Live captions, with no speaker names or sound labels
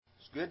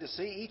Good to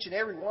see each and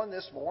every one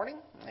this morning.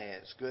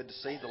 It's good to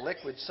see the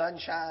liquid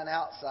sunshine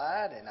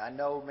outside, and I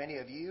know many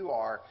of you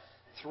are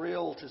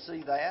thrilled to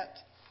see that.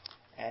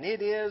 And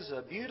it is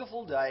a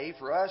beautiful day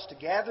for us to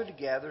gather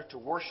together to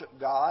worship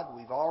God.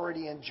 We've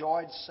already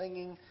enjoyed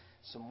singing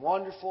some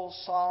wonderful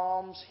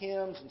psalms,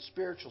 hymns, and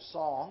spiritual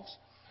songs.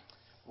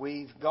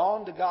 We've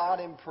gone to God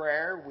in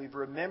prayer. We've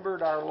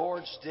remembered our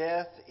Lord's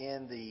death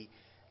in the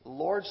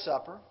Lord's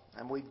Supper,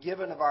 and we've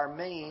given of our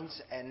means,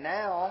 and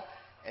now,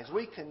 as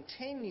we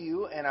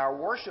continue in our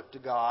worship to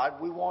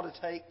God, we want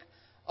to take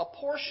a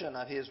portion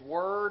of His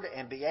Word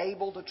and be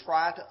able to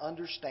try to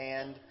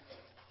understand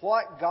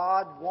what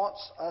God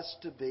wants us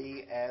to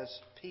be as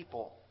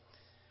people.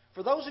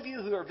 For those of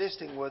you who are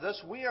visiting with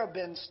us, we have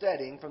been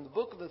studying from the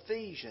book of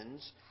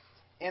Ephesians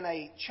in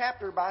a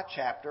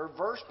chapter-by-chapter,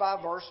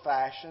 verse-by-verse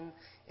fashion,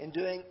 and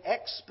doing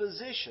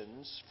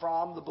expositions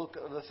from the book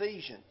of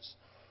Ephesians.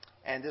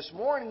 And this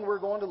morning we're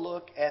going to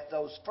look at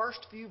those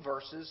first few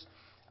verses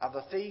of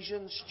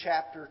Ephesians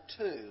chapter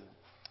 2.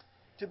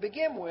 To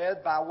begin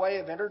with, by way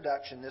of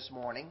introduction this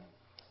morning,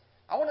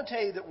 I want to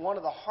tell you that one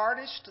of the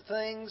hardest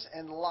things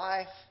in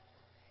life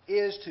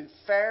is to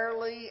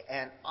fairly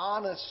and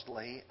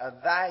honestly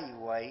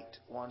evaluate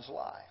one's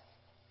life.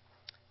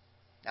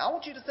 Now, I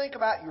want you to think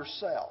about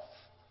yourself.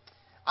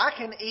 I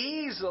can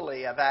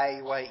easily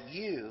evaluate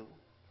you.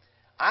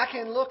 I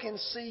can look and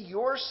see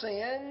your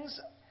sins,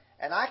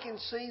 and I can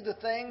see the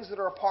things that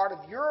are a part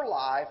of your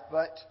life,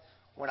 but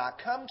when I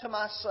come to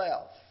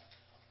myself,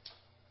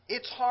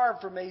 it's hard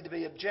for me to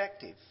be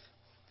objective.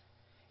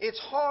 It's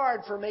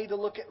hard for me to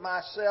look at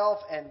myself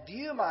and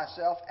view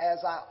myself as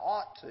I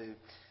ought to.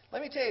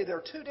 Let me tell you, there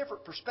are two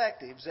different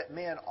perspectives that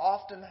men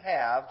often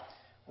have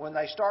when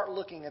they start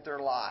looking at their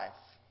life.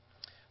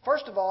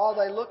 First of all,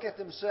 they look at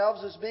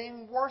themselves as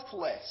being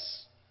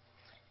worthless,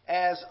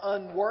 as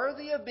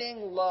unworthy of being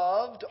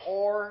loved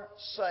or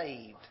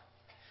saved.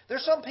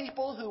 There's some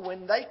people who,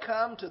 when they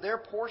come to their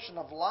portion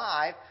of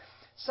life,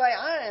 say,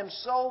 I am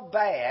so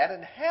bad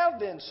and have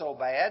been so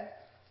bad,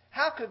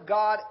 how could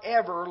God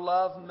ever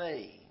love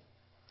me?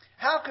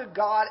 How could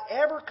God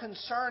ever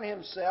concern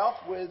Himself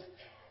with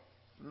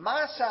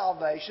my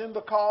salvation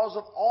because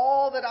of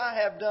all that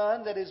I have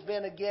done that has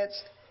been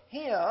against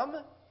Him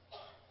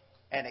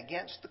and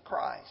against the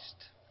Christ?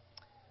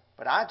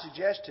 But I'd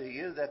suggest to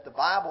you that the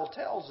Bible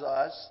tells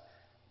us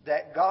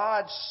that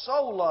God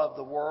so loved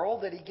the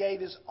world that He gave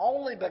His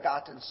only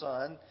begotten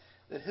Son,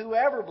 that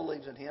whoever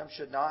believes in Him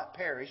should not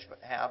perish but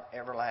have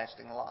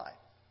everlasting life.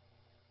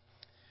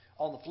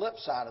 On the flip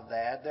side of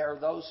that, there are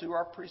those who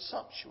are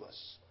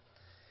presumptuous.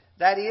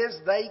 That is,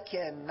 they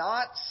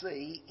cannot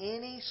see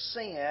any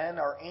sin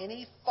or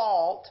any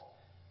fault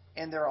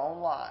in their own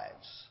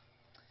lives.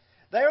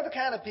 They are the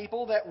kind of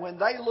people that when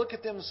they look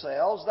at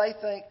themselves, they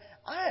think,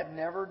 I have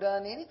never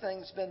done anything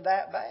that's been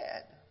that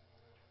bad.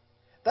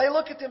 They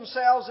look at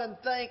themselves and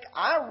think,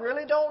 I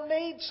really don't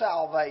need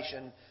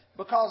salvation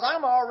because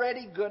I'm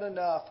already good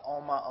enough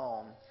on my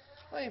own.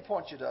 Let me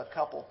point you to a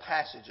couple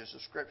passages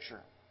of Scripture.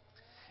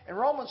 In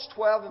Romans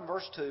 12 and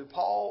verse 2,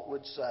 Paul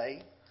would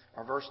say,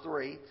 or verse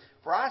 3,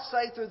 For I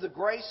say through the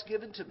grace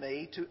given to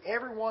me, to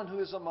everyone who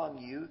is among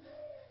you,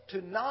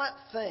 to not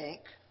think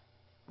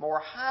more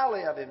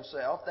highly of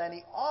himself than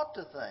he ought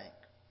to think,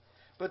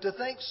 but to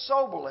think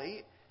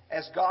soberly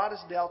as God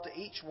has dealt to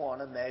each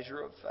one a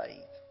measure of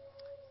faith.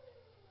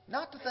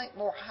 Not to think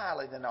more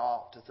highly than I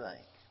ought to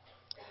think.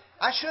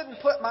 I shouldn't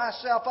put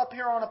myself up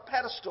here on a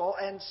pedestal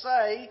and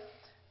say,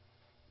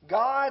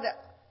 God,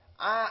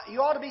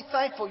 you ought to be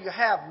thankful you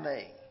have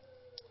me.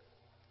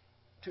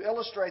 To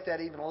illustrate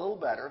that even a little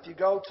better, if you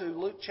go to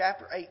Luke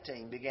chapter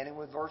 18, beginning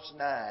with verse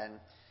 9,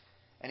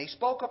 and He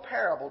spoke a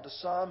parable to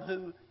some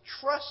who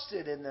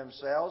trusted in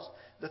themselves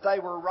that they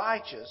were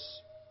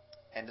righteous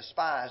and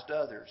despised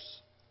others.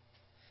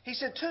 He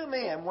said, 2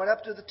 men went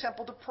up to the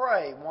temple to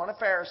pray, one a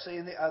Pharisee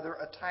and the other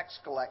a tax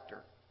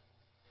collector.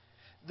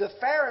 The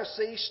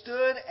Pharisee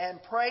stood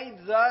and prayed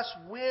thus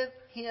with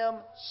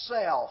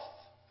himself.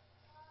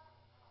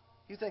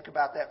 You think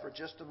about that for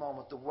just a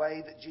moment, the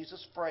way that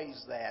Jesus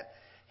phrased that.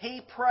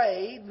 He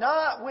prayed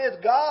not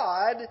with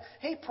God,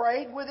 He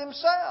prayed with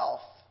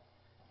Himself.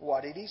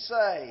 What did He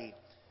say?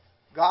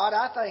 God,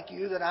 I thank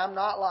You that I'm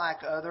not like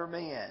other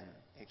men,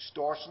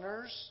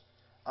 extortioners,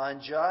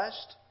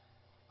 unjust,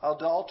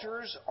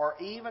 adulterers, or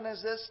even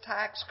as this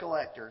tax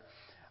collector.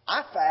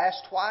 I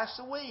fast twice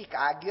a week.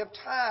 I give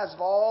tithes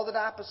of all that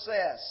I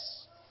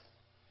possess.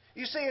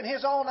 You see, in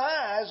His own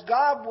eyes,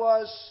 God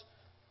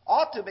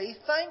ought to be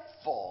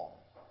thankful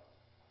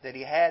that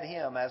He had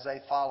him as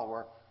a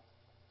follower.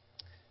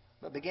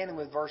 But beginning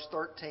with verse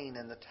 13,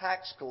 and the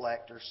tax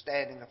collector,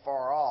 standing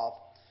afar off,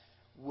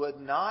 would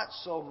not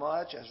so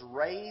much as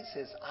raise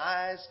his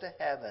eyes to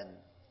heaven,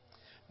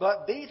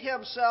 but beat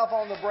himself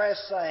on the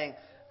breast, saying,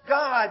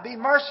 God, be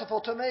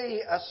merciful to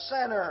me, a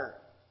sinner.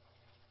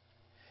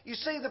 You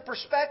see, the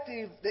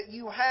perspective that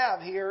you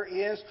have here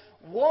is,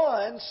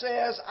 one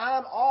says,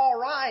 I'm all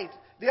right.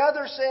 The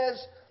other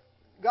says,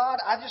 God,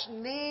 I just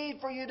need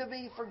for You to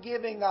be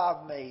forgiving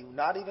of me.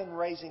 Not even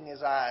raising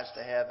his eyes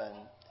to heaven.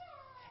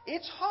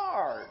 It's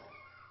hard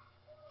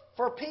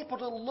for people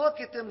to look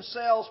at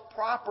themselves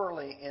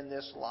properly in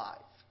this life.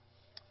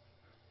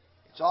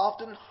 It's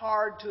often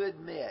hard to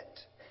admit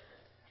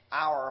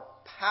our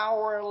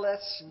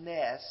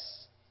powerlessness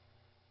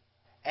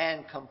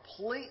and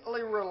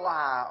completely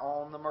rely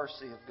on the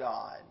mercy of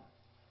God.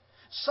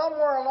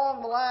 Somewhere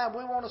along the line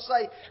we want to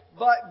say,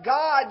 but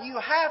God, you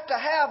have to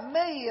have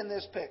me in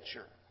this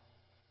picture.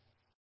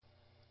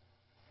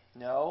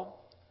 No.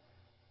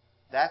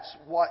 That's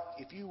what,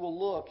 if you will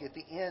look at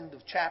the end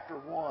of chapter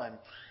 1,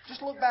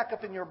 just look back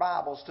up in your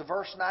Bibles to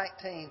verse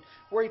 19,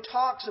 where he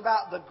talks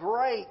about the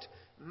great,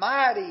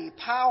 mighty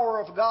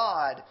power of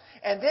God.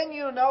 And then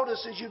you'll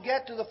notice as you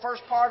get to the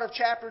first part of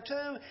chapter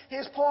 2,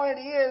 his point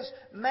is,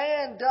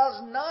 man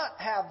does not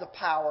have the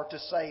power to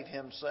save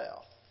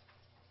himself.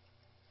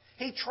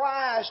 He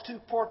tries to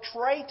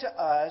portray to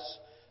us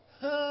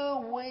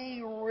who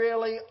we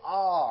really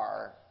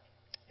are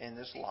in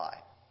this life.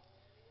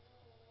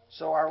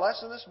 So our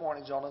lesson this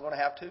morning is only going to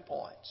have 2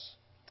 points.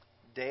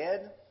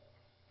 Dead,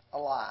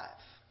 alive.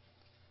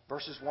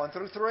 Verses 1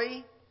 through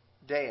 3,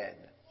 dead.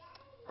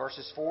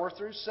 Verses 4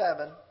 through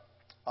 7,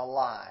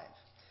 alive.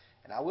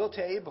 And I will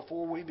tell you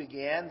before we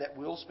begin that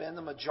we'll spend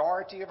the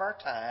majority of our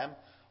time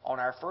on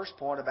our first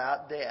point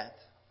about death.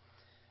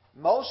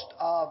 Most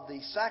of the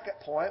second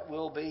point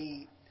will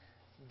be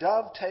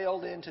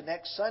dovetailed into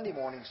next Sunday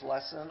morning's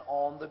lesson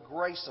on the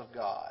grace of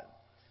God.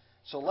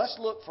 So let's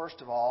look first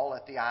of all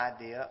at the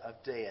idea of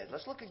dead.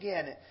 Let's look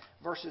again at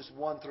verses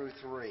 1 through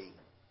 3.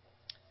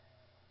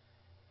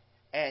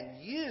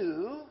 And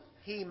you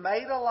he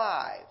made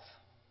alive,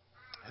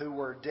 who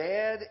were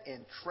dead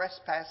in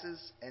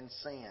trespasses and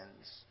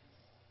sins,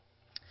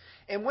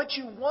 in which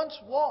you once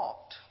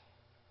walked,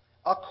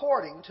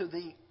 according to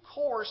the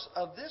course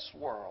of this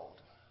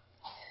world,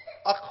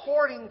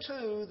 according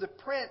to the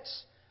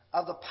prince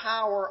of the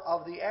power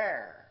of the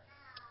air,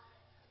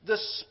 the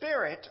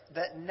spirit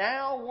that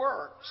now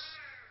works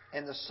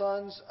in the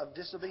sons of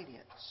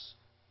disobedience,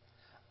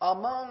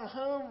 among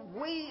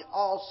whom we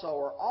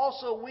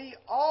we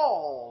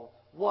all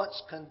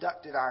once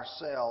conducted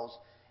ourselves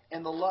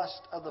in the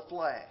lust of the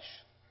flesh,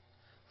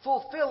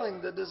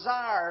 fulfilling the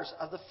desires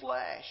of the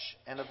flesh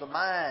and of the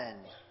mind,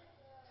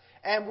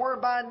 and were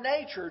by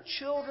nature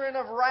children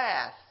of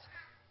wrath,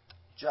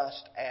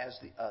 just as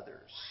the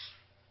others.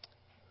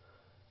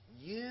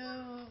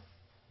 You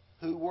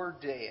who were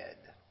dead.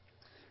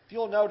 If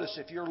you'll notice,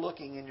 if you're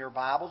looking in your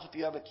Bibles, if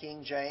you have a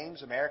King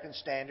James, American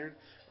Standard,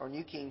 or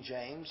New King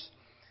James,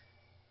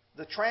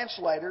 the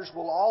translators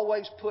will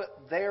always put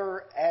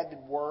their added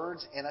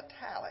words in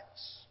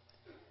italics.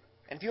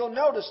 And if you'll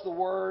notice, the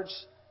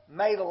words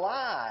made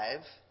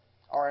alive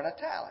are in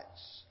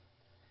italics.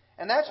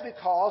 And that's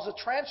because the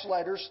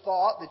translators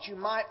thought that you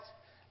might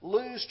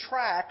lose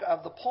track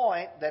of the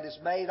point that is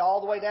made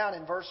all the way down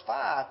in verse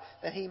 5,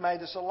 that he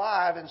made us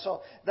alive. And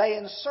so they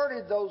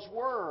inserted those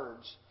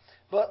words.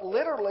 But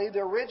literally, the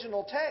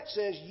original text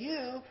says,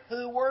 you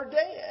who were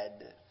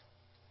dead.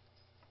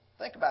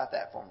 Think about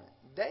that for a minute.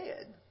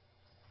 Dead?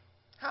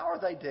 How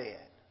are they dead?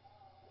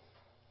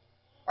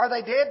 Are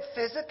they dead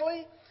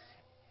physically?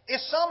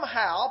 Is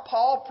somehow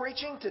Paul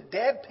preaching to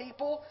dead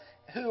people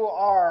who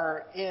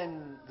are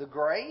in the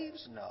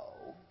graves? No.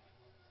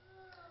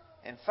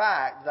 In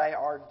fact, they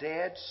are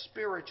dead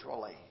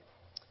spiritually.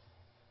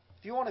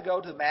 If you want to go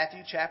to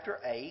Matthew chapter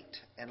 8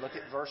 and look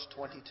at verse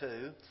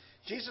 22,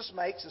 Jesus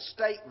makes a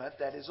statement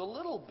that is a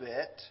little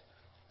bit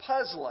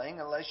puzzling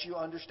unless you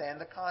understand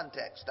the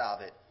context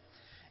of it.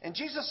 And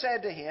Jesus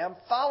said to him,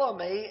 "Follow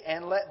me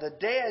and let the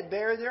dead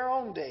bury their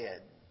own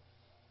dead."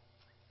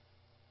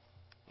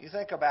 You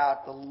think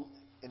about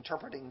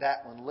interpreting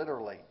that one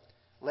literally.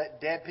 Let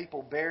dead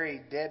people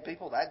bury dead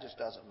people? That just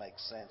doesn't make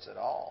sense at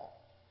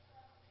all.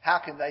 How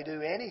can they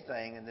do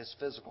anything in this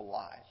physical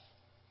life?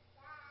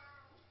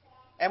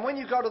 And when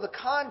you go to the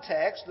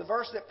context, the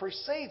verse that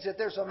precedes it,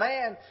 there's a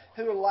man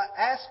who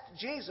asked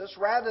Jesus,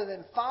 rather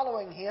than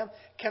following him,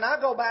 "Can I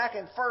go back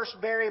and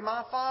first bury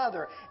my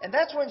father?" And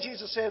that's when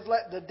Jesus says,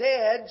 "Let the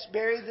dead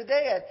bury the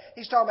dead."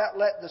 He's talking about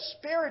let the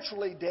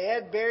spiritually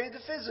dead bury the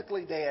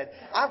physically dead.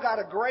 I've got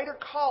a greater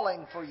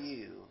calling for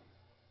you.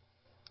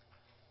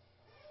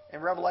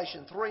 In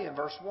Revelation 3 and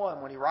verse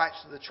 1, when he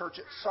writes to the church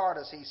at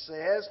Sardis, he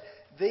says,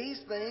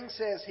 "These things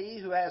says he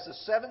who has the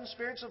 7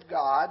 spirits of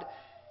God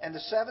and the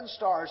 7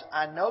 stars.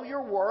 I know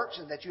your works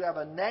and that you have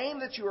a name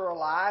that you are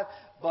alive,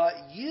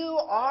 but you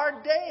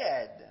are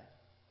dead."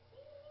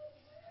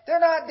 They're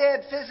not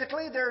dead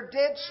physically, they're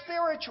dead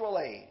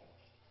spiritually.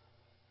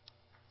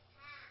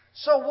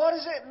 So what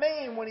does it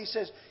mean when he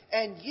says,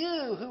 "And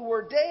you who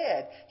were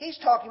dead"? He's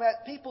talking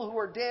about people who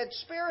are dead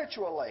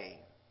spiritually.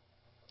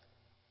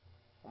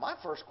 Well, my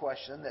first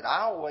question that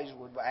I always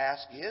would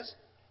ask is,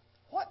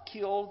 what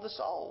killed the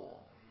soul?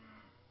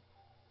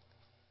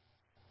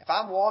 If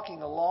I'm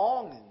walking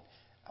along and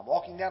I'm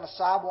walking down a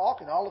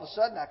sidewalk and all of a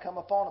sudden I come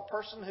upon a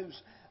person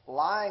who's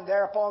lying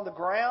there upon the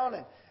ground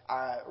and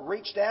I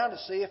reach down to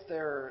see if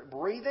they're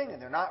breathing and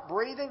they're not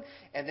breathing,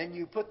 and then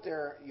you put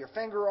your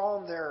finger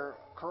on their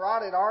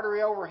carotid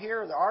artery over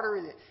here, the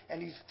artery,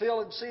 and you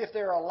feel and see if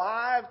they're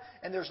alive,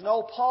 and there's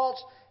no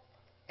pulse.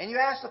 And you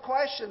ask the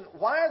question,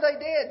 why are they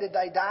dead? Did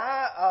they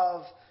die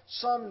of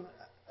some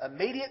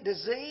immediate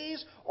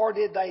disease, or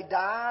did they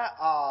die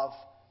of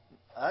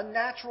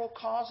unnatural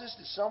causes?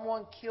 Did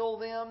someone kill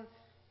them?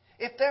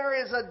 If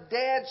there is a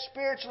dead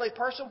spiritually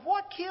person,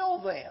 what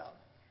killed them?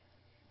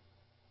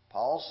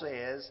 Paul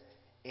says,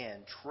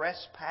 in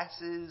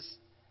trespasses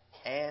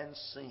and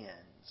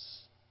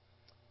sins.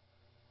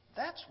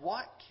 That's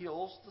what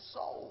kills the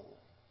soul.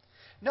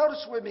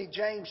 Notice with me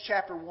James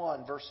chapter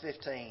 1, verse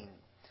 15.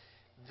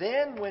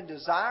 Then when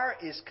desire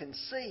is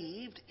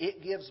conceived,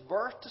 it gives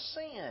birth to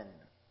sin.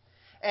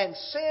 And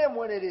sin,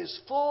 when it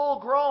is full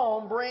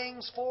grown,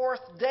 brings forth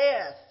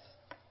death.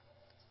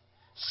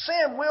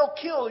 Sin will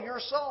kill your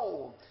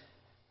soul.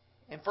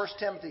 In 1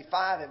 Timothy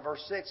 5 and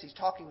verse 6, he's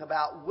talking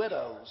about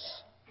widows.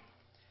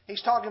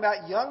 He's talking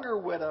about younger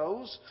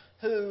widows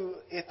who,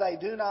 if they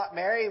do not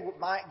marry,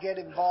 might get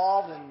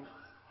involved in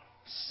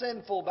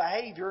sinful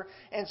behavior,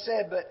 and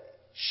said, but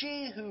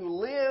she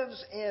who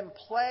lives in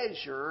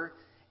pleasure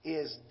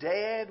is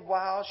dead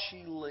while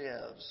she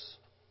lives.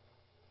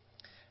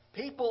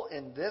 People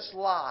in this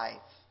life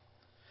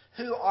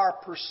who are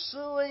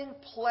pursuing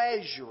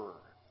pleasure,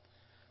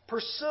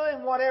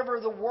 pursuing whatever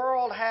the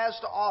world has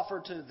to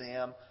offer to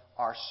them,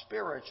 are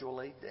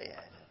spiritually dead.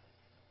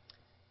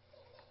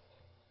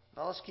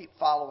 Now let's keep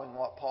following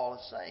what Paul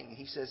is saying.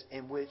 He says,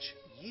 in which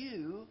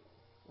you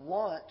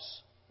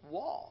once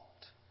walked.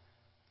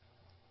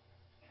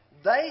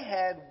 They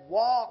had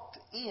walked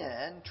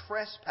in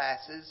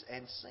trespasses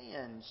and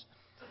sins.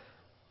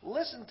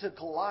 Listen to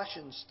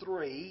Colossians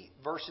 3,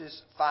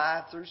 verses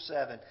 5 through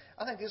 7.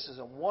 I think this is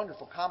a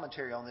wonderful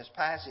commentary on this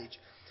passage.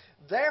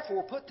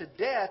 Therefore put to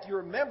death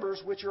your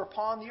members which are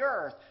upon the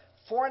earth,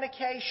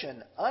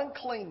 fornication,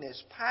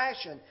 uncleanness,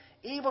 passion,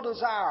 evil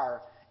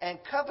desire, and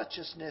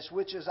covetousness,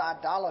 which is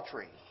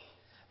idolatry.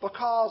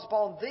 Because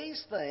upon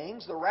these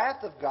things the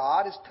wrath of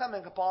God is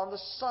coming upon the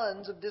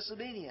sons of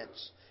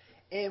disobedience,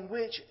 in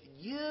which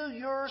you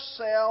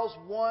yourselves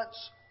once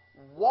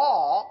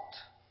walked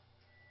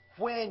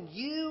when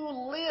you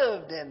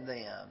lived in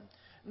them.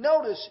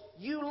 Notice,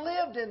 you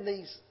lived in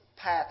these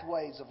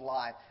pathways of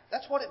life.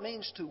 That's what it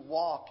means to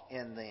walk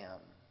in them.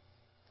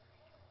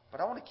 But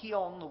I want to key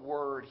on the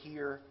word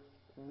here,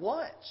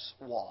 once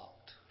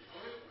walked.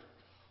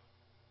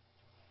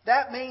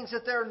 That means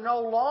that they're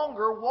no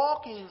longer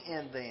walking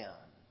in them.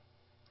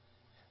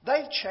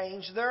 They've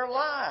changed their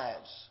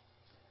lives.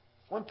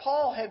 When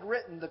Paul had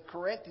written the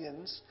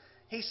Corinthians,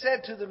 he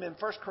said to them in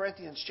 1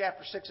 Corinthians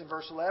chapter 6 and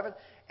verse 11,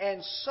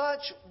 and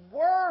such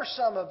were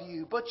some of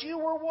you, but you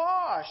were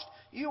washed,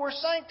 you were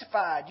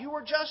sanctified, you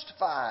were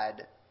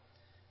justified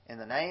in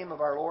the name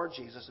of our Lord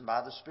Jesus and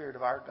by the Spirit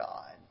of our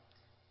God.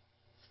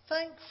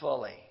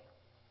 Thankfully,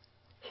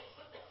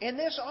 in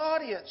this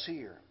audience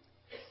here,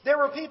 there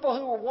were people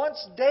who were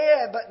once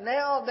dead, but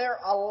now they're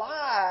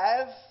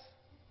alive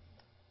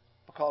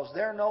because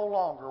they're no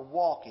longer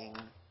walking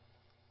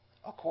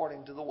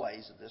according to the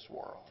ways of this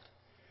world.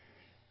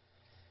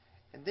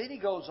 And then he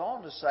goes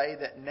on to say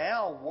that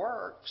now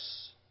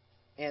works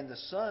in the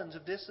sons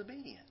of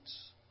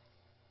disobedience.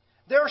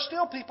 There are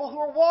still people who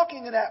are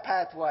walking in that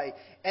pathway,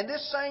 and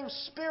this same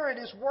Spirit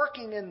is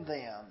working in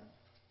them.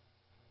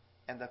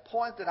 And the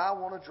point that I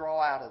want to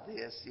draw out of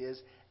this is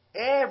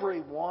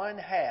everyone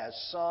has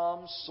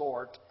some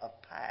sort of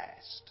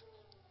past.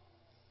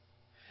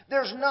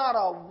 There's not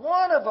a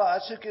one of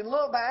us who can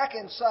look back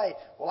and say,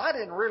 well, I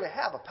didn't really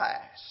have a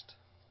past.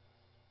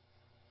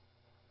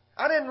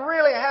 I didn't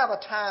really have a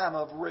time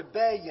of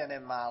rebellion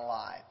in my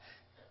life.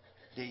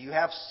 Do you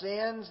have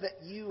sins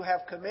that you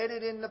have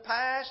committed in the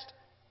past?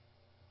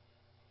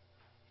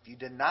 If you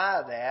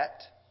deny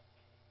that,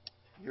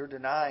 you're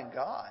denying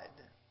God.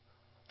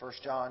 1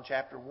 John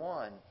chapter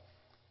 1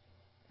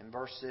 and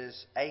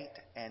verses 8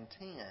 and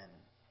 10.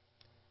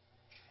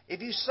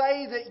 If you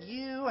say that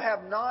you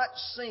have not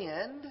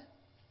sinned,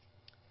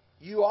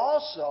 you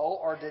also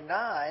are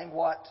denying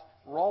what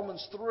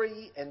Romans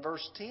 3 and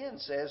verse 10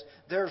 says,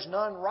 there's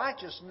none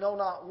righteous, no,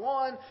 not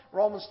one.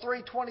 Romans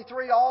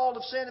 3:23, all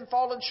have sinned and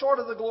fallen short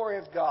of the glory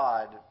of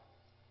God.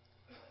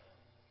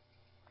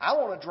 I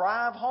want to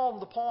drive home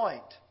the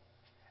point.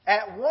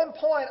 At one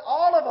point,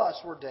 all of us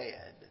were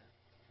dead.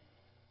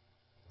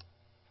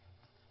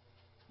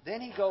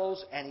 Then he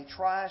goes and he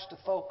tries to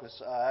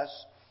focus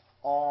us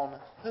on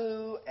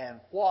who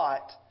and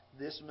what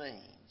this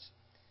means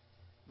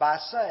by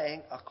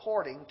saying,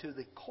 according to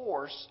the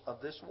course of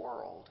this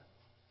world.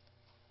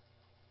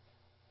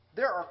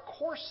 There are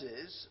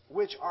courses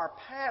which are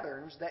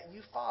patterns that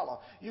you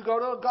follow. You go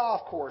to a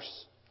golf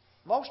course.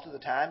 Most of the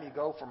time you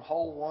go from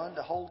hole 1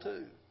 to hole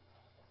 2.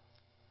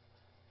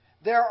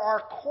 There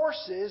are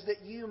courses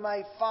that you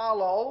may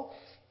follow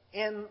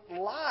in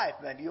life.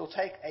 Maybe you'll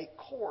take a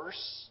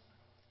course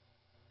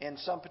in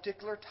some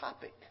particular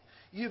topic.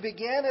 You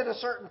begin at a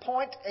certain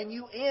point and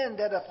you end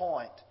at a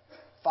point,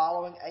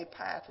 following a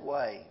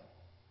pathway.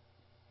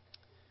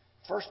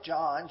 1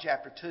 John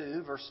chapter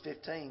 2, verse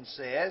 15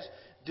 says,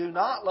 "Do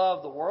not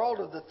love the world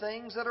or the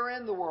things that are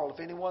in the world.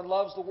 If anyone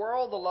loves the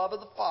world, the love of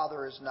the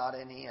Father is not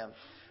in him.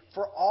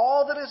 For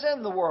all that is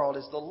in the world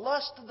is the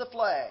lust of the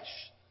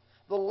flesh,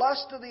 the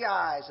lust of the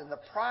eyes, and the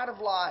pride of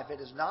life. It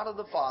is not of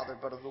the Father,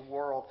 but of the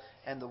world.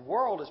 And the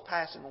world is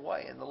passing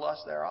away, and the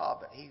lust thereof.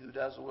 But he who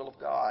does the will of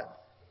God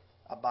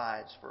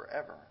abides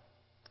forever."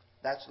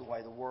 That's the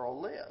way the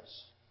world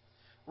lives.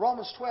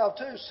 Romans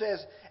 12:2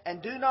 says, "And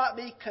do not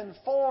be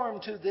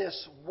conformed to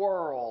this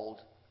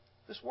world."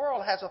 This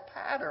world has a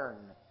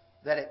pattern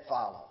that it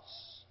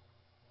follows.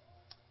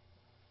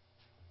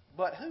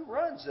 But who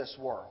runs this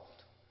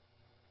world?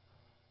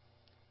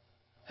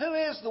 Who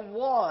is the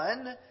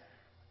one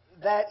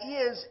that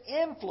is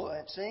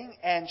influencing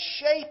and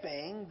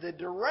shaping the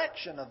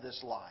direction of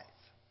this life?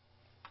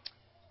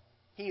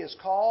 He is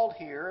called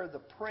here the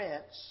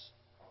Prince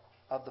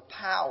of the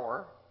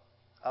Power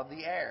of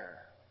the Air.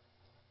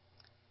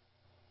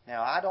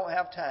 Now, I don't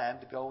have time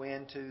to go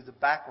into the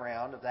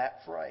background of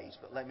that phrase,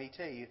 but let me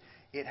tell you,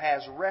 it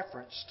has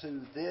reference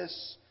to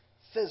this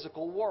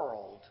physical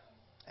world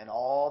and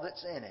all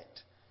that's in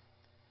it.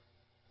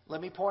 Let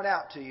me point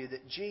out to you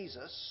that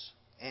Jesus,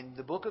 in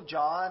the book of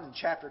John, in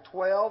chapter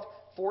 12,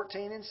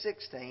 14, and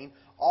 16,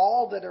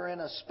 all that are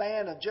in a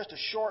span of just a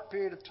short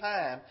period of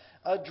time,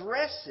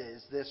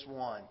 addresses this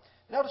one.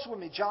 Notice with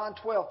me, John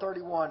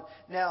 12:31.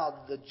 "Now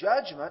the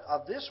judgment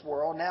of this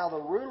world, now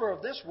the ruler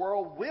of this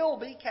world will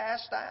be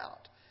cast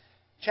out."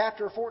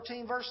 Chapter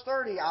 14, verse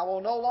 30. "I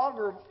will no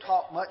longer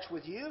talk much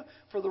with you,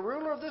 for the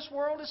ruler of this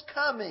world is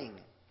coming,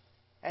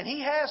 and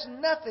he has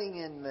nothing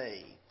in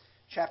me."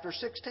 Chapter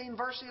 16,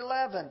 verse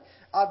 11.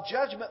 "Of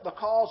judgment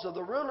because of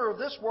the ruler of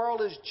this world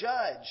is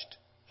judged."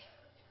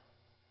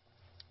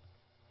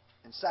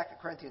 In 2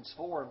 Corinthians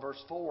 4 and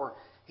verse 4,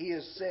 he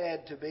is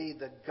said to be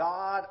the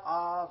God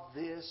of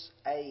this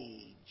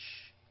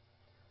age,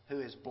 who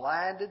has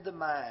blinded the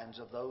minds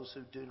of those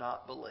who do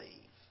not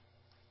believe.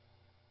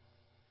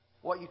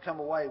 What you come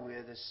away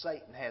with is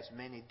Satan has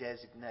many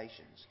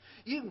designations.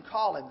 You can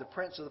call him the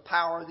prince of the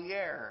power of the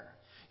air.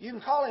 You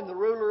can call him the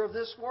ruler of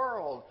this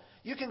world.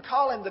 You can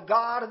call him the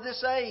God of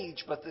this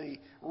age. But the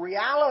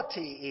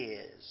reality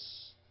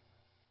is,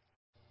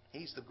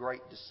 he's the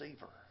great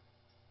deceiver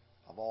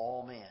of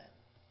all men.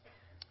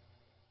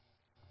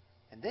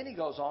 And then he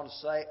goes on to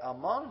say,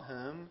 "Among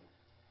whom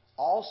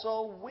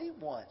also we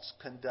once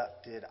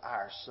conducted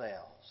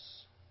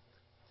ourselves."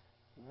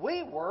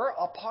 We were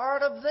a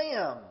part of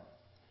them.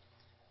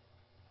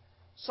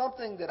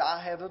 Something that I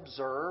have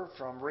observed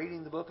from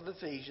reading the book of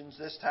Ephesians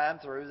this time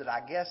through that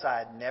I guess I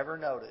had never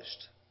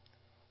noticed.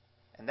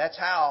 And that's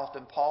how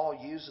often Paul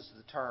uses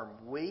the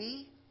term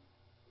we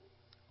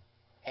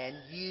and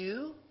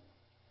you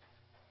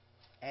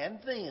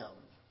and them.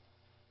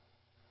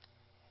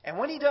 And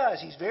when he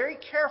does, he's very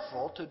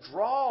careful to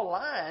draw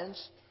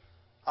lines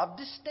of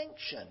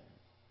distinction.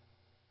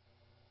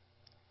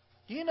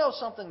 Do you know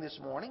something this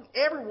morning?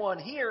 Everyone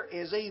here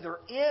is either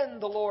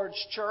in the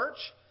Lord's church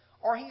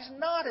or he's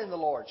not in the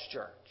Lord's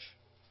church.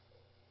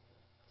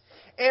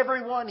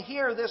 Everyone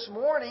here this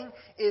morning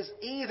is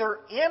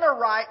either in a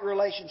right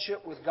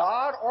relationship with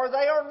God or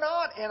they are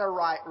not in a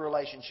right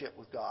relationship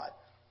with God.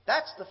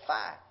 That's the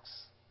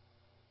facts.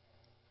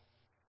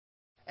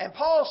 And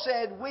Paul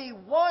said, we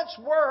once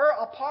were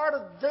a part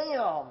of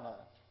them.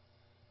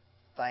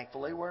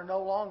 Thankfully, we're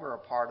no longer a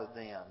part of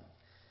them.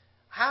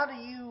 How do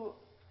you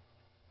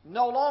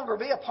no longer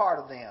be a part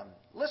of them?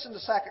 Listen to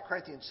 2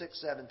 Corinthians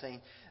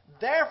 6:17.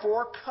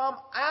 "Therefore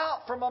come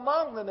out from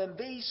among them and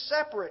be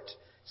separate,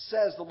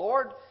 says the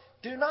Lord.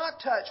 Do not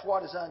touch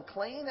what is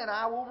unclean, and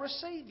I will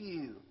receive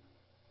you."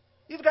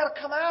 You've got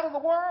to come out of the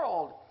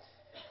world.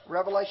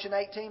 Revelation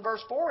 18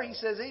 verse 4, he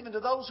says, even to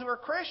those who are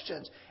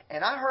Christians,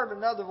 "And I heard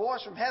another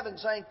voice from heaven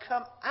saying,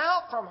 Come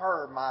out from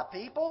her, my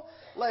people,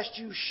 lest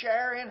you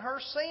share in her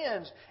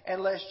sins,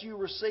 and lest you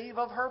receive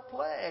of her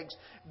plagues."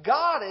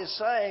 God is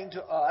saying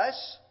to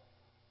us,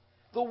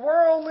 the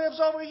world lives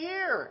over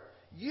here.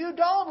 You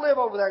don't live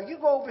over there. You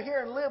go over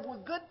here and live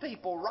with good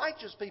people,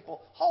 righteous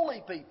people,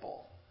 holy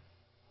people.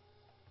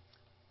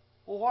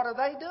 Well, what are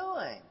they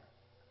doing?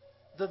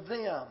 The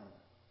them.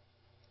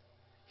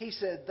 He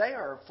said they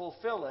are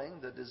fulfilling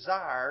the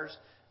desires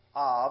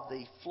of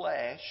the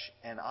flesh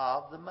and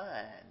of the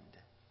mind.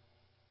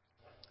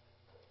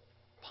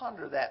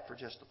 Ponder that for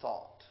just a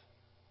thought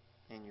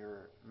in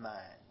your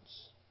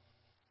minds.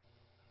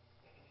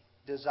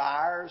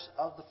 Desires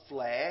of the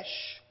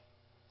flesh,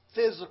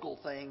 physical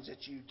things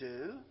that you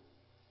do,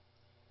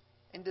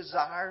 and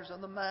desires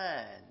of the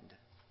mind.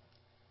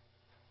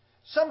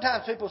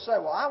 Sometimes people say,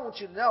 "Well, I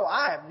want you to know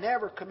I have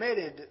never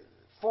committed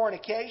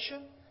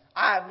fornication.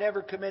 I have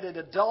never committed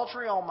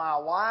adultery on my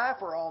wife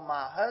or on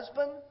my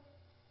husband."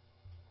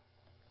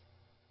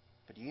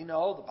 But do you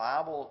know the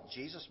Bible,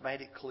 Jesus made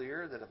it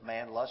clear that if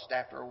man lusts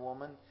after a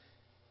woman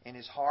in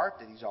his heart,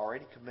 that he's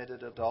already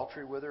committed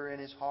adultery with her in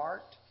his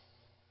heart.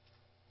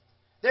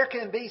 There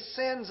can be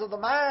sins of the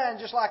mind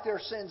just like there are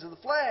sins of the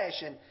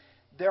flesh. And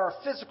there are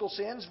physical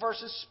sins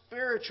versus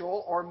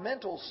spiritual or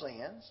mental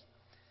sins.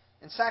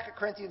 In 2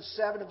 Corinthians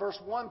 7 and verse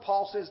 1,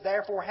 Paul says,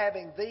 "Therefore,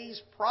 having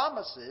these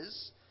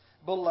promises,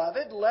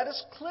 beloved, let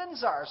us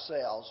cleanse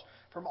ourselves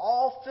from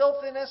all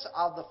filthiness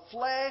of the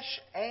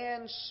flesh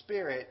and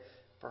spirit,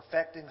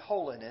 perfecting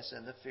holiness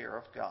in the fear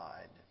of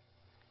God."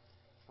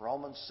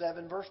 Romans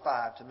 7 verse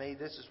 5, to me,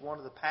 this is one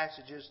of the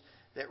passages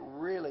that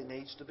really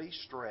needs to be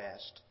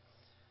stressed.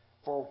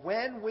 "For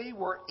when we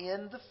were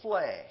in the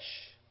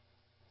flesh,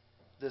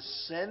 the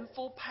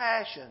sinful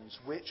passions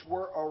which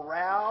were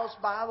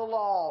aroused by the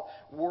law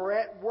were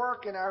at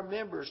work in our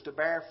members to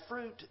bear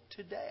fruit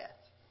to death."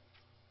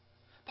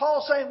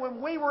 Paul's saying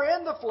when we were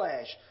in the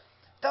flesh,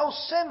 those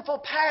sinful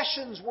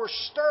passions were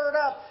stirred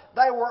up.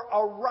 They were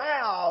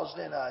aroused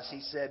in us,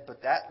 he said,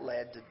 but that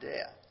led to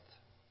death.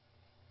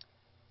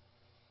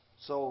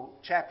 So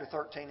chapter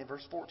 13 and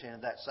verse 14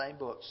 of that same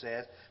book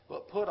says,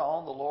 "But put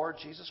on the Lord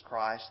Jesus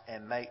Christ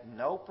and make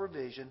no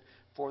provision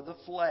for the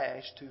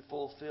flesh to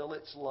fulfill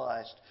its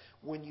lust."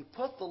 When you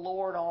put the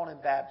Lord on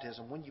in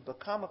baptism, when you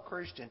become a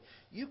Christian,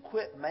 you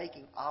quit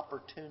making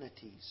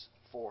opportunities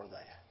for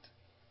that.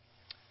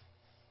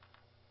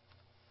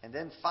 And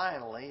then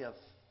finally, of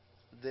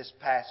this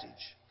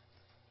passage,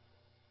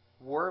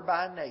 "We're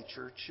by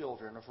nature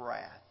children of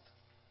wrath."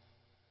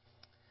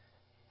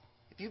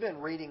 If you've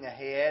been reading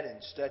ahead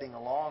and studying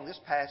along, this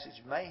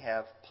passage may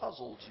have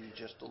puzzled you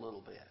just a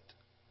little bit.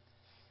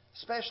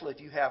 Especially if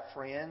you have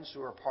friends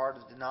who are part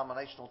of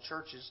denominational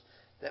churches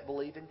that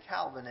believe in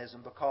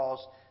Calvinism,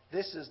 because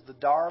this is the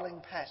darling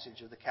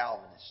passage of the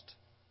Calvinist.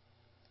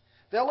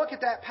 They'll look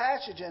at that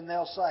passage and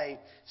they'll say,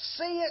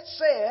 "See, it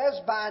says,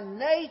 by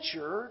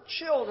nature,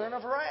 children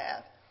of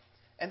wrath."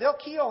 And they'll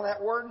key on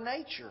that word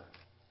nature.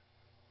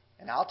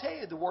 And I'll tell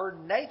you, the word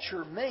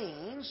nature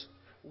means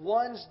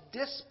one's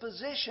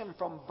disposition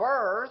from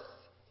birth,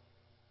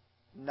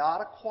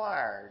 not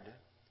acquired.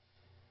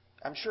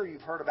 I'm sure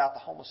you've heard about the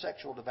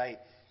homosexual debate.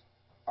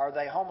 Are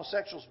they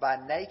homosexuals by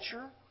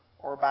nature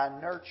or by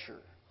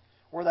nurture?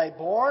 Were they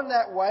born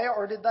that way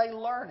or did they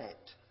learn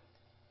it?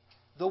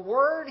 The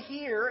word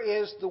here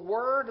is the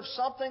word of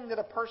something that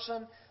a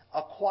person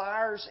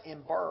acquires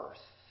in birth.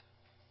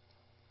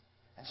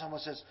 And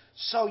someone says,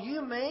 "So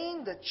you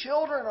mean the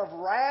children of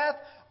wrath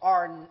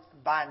are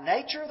by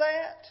nature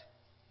that?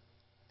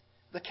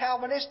 The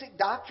Calvinistic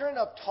doctrine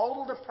of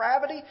total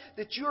depravity,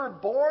 that you are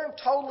born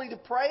totally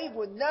depraved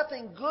with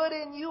nothing good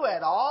in you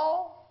at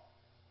all?"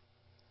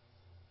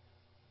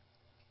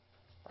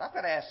 But I've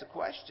got to ask the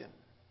question.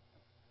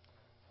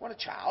 When a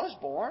child is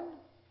born,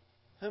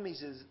 whom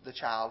he's the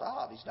child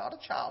of? He's not a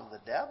child of the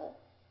devil.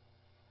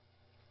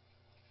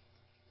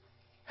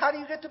 How do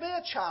you get to be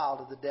a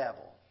child of the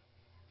devil?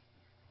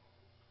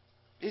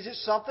 Is it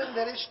something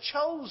that is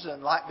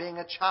chosen, like being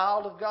a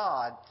child of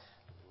God?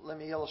 Let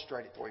me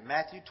illustrate it for you.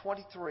 Matthew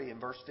 23 and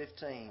verse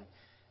 15.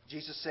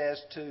 Jesus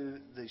says to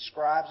the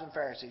scribes and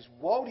Pharisees,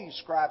 "Woe to you,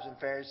 scribes and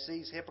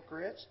Pharisees,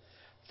 hypocrites!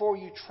 For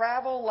you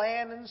travel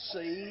land and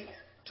sea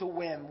to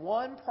win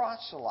one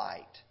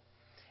proselyte.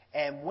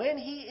 And when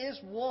he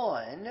is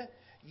won,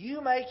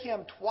 you make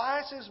him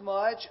twice as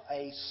much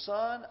a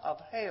son of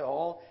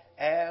hell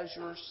as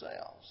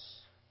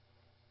yourselves."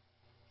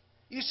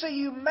 You see,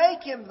 you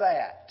make him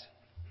that.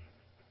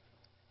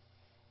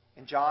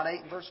 In John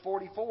 8 and verse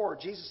 44,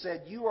 Jesus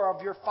said, "You are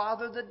of your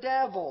father the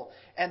devil,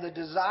 and the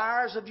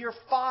desires of your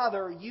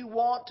father you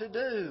want to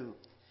do."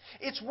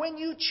 It's when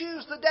you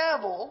choose the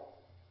devil,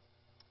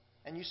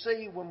 and you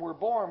see, when we're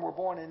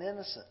born in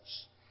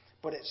innocence.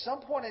 But at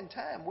some point in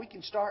time, we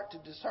can start to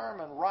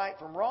determine right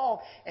from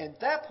wrong, and at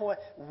that point,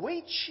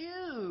 we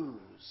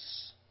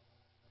choose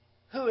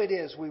who it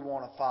is we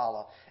want to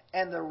follow.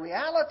 And the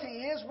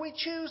reality is, we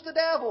choose the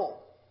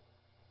devil.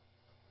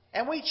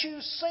 And we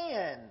choose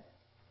sin.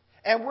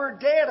 And we're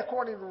dead,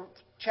 according to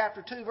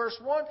chapter 2, verse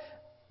 1,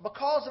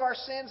 because of our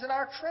sins and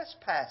our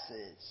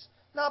trespasses.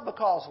 Not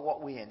because of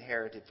what we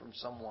inherited from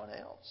someone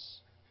else.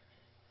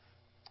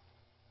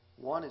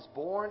 One is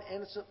born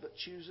innocent but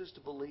chooses to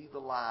believe the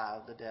lie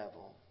of the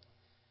devil.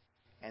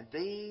 And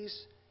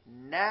these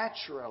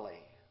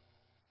naturally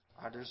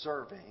are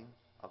deserving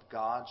of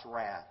God's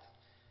wrath.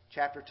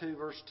 Chapter 2,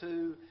 verse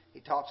 2,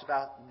 he talks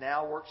about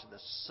now works of the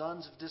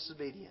sons of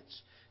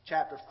disobedience.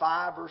 Chapter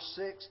 5, verse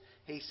 6,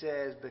 he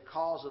says,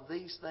 "Because of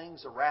these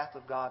things, the wrath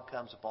of God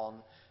comes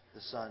upon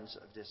the sons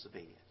of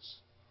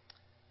disobedience."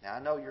 Now, I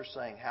know you're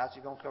saying, how's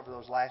he going to cover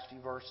those last few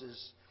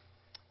verses?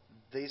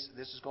 This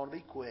is going to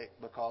be quick,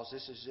 because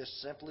this is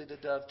just simply to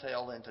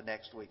dovetail into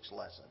next week's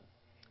lesson.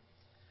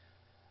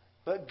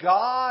 "But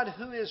God,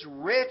 who is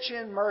rich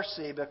in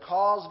mercy,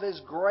 because of His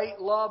great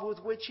love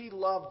with which He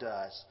loved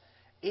us,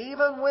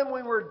 even when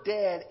we were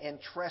dead in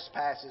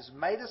trespasses,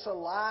 made us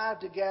alive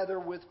together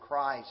with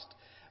Christ.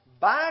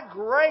 By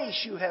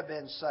grace you have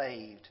been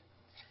saved,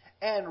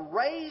 and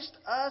raised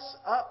us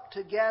up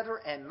together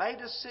and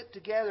made us sit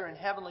together in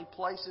heavenly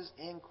places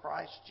in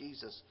Christ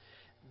Jesus,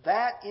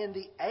 that in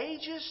the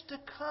ages to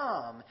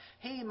come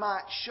He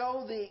might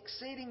show the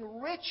exceeding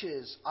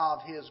riches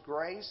of His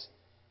grace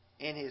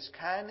in His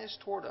kindness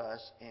toward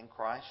us in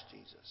Christ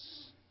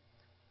Jesus."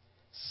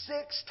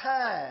 6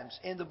 times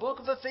in the book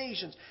of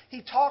Ephesians,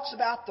 he talks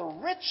about the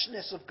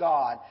richness of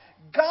God.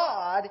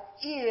 God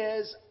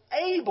is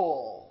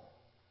able.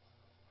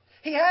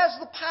 He has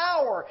the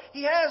power.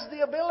 He has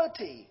the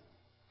ability.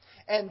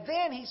 And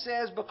then he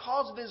says,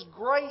 because of His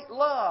great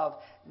love,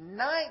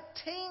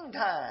 19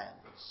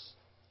 times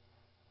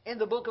in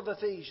the book of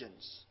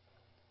Ephesians,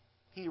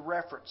 he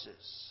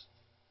references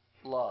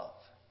love.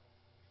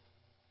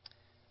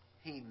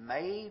 He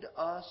made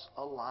us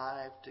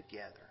alive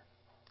together.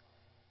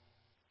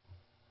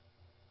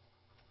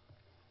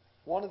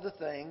 One of the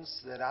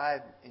things that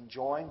I'm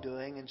enjoying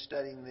doing in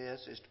studying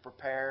this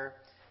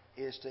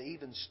is to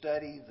even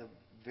study the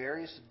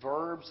various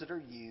verbs that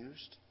are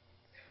used.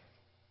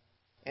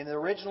 In the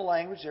original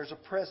language, there's a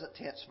present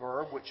tense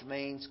verb, which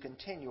means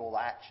continual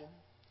action.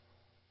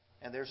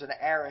 And there's an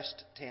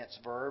aorist tense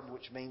verb,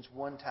 which means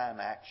one-time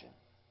action.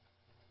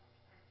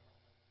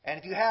 And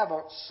if you have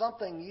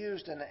something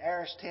used in an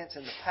aorist tense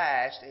in the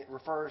past, it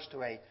refers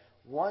to a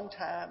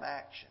one-time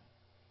action.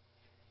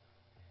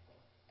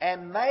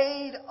 And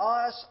made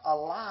us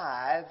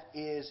alive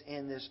is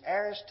in this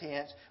aorist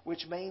tense,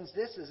 which means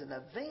this is an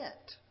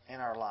event in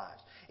our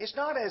lives. It's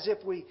not as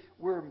if we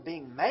were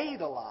being made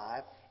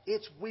alive.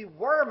 It's we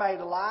were made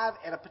alive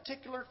at a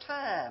particular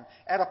time,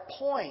 at a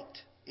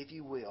point, if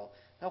you will.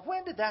 Now,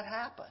 when did that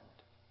happen?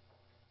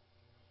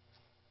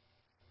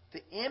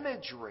 The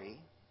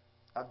imagery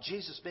of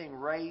Jesus being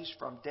raised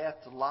from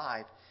death to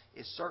life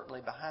is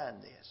certainly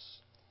behind this.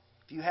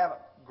 If you haven't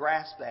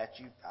grasped that,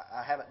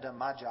 I haven't done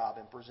my job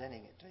in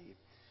presenting it to you.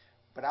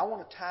 But I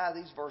want to tie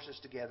these verses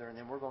together, and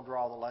then we're going to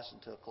draw the lesson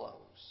to a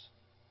close.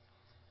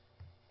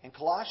 In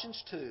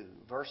Colossians 2,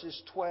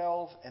 verses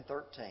 12 and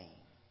 13,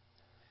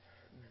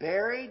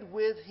 buried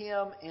with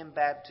Him in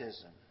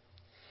baptism,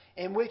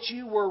 in which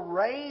you were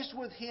raised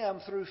with Him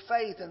through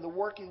faith in the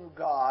working of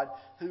God,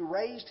 who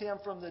raised Him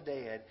from the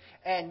dead,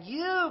 and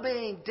you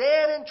being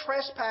dead in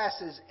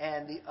trespasses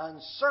and the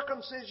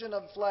uncircumcision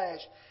of the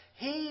flesh,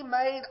 He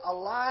made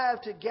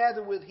alive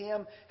together with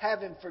Him,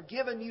 having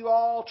forgiven you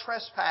all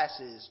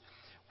trespasses.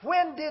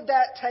 When did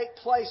that take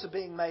place of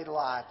being made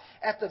alive?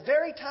 At the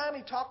very time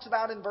he talks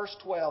about in verse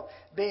 12,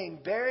 being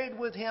buried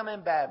with Him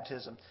in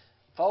baptism.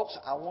 Folks,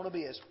 I want to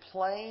be as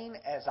plain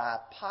as I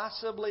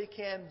possibly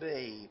can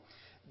be.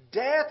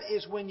 Death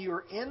is when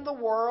you're in the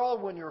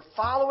world, when you're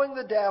following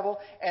the devil,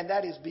 and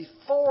that is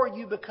before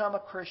you become a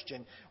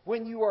Christian.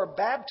 When you are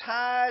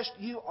baptized,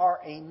 you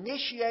are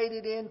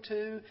initiated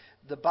into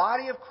the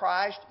body of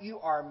Christ. You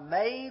are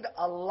made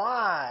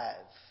alive.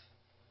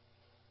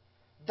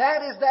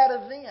 That is that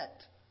event.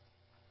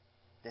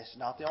 That's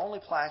not the only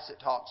place that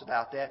talks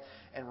about that.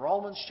 In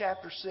Romans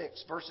chapter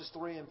 6, verses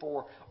 3 and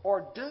 4,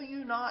 or do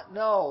you not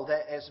know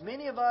that as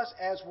many of us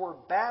as were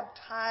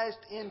baptized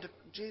into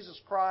Jesus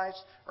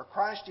Christ, or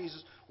Christ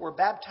Jesus, were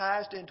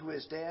baptized into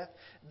His death?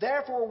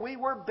 Therefore we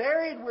were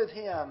buried with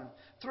Him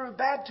through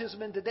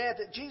baptism into death,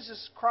 that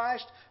Jesus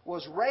Christ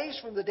was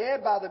raised from the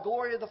dead by the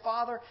glory of the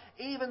Father.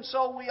 Even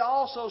so we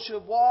also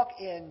should walk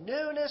in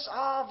newness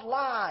of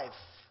life.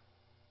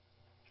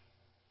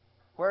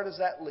 Where does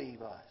that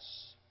leave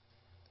us?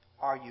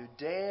 Are you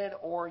dead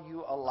or are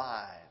you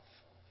alive?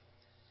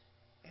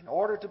 In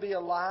order to be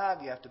alive,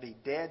 you have to be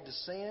dead to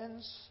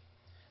sins.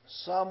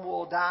 Some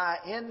will die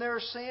in their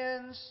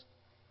sins,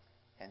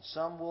 and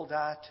some will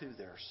die to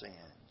their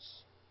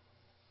sins.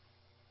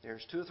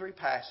 There's 2 or 3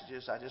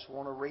 passages. I just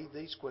want to read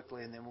these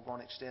quickly, and then we're going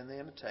to extend the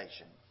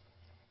invitation.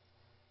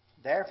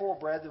 Therefore,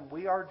 brethren,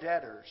 we are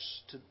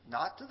debtors,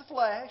 not to the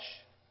flesh,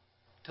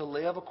 to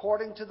live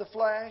according to the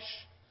flesh.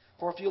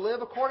 For if you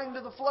live according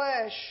to the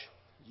flesh,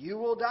 you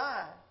will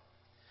die.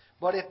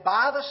 But if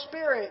by the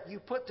Spirit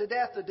you put to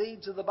death the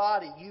deeds of the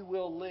body, you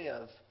will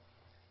live.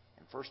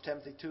 In 1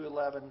 Timothy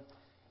 2:11,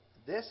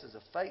 this is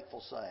a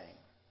faithful saying.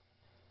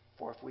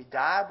 For if we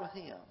died with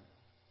Him,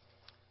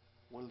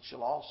 we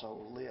shall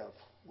also live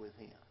with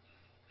Him.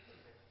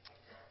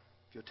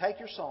 If you'll take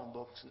your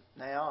songbooks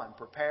now and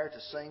prepare to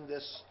sing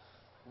this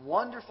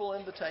wonderful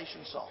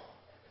invitation song.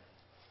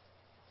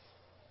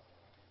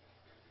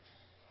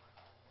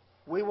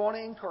 We want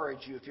to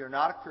encourage you, if you're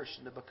not a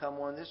Christian, to become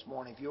one this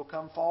morning. If you'll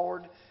come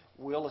forward,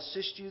 we'll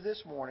assist you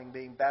this morning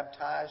being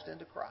baptized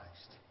into Christ.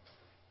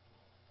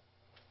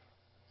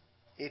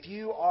 If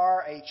you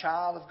are a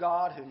child of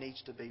God who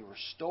needs to be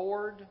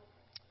restored,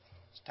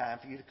 it's time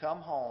for you to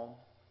come home.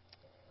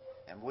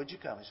 And would you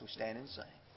come as we stand and sing?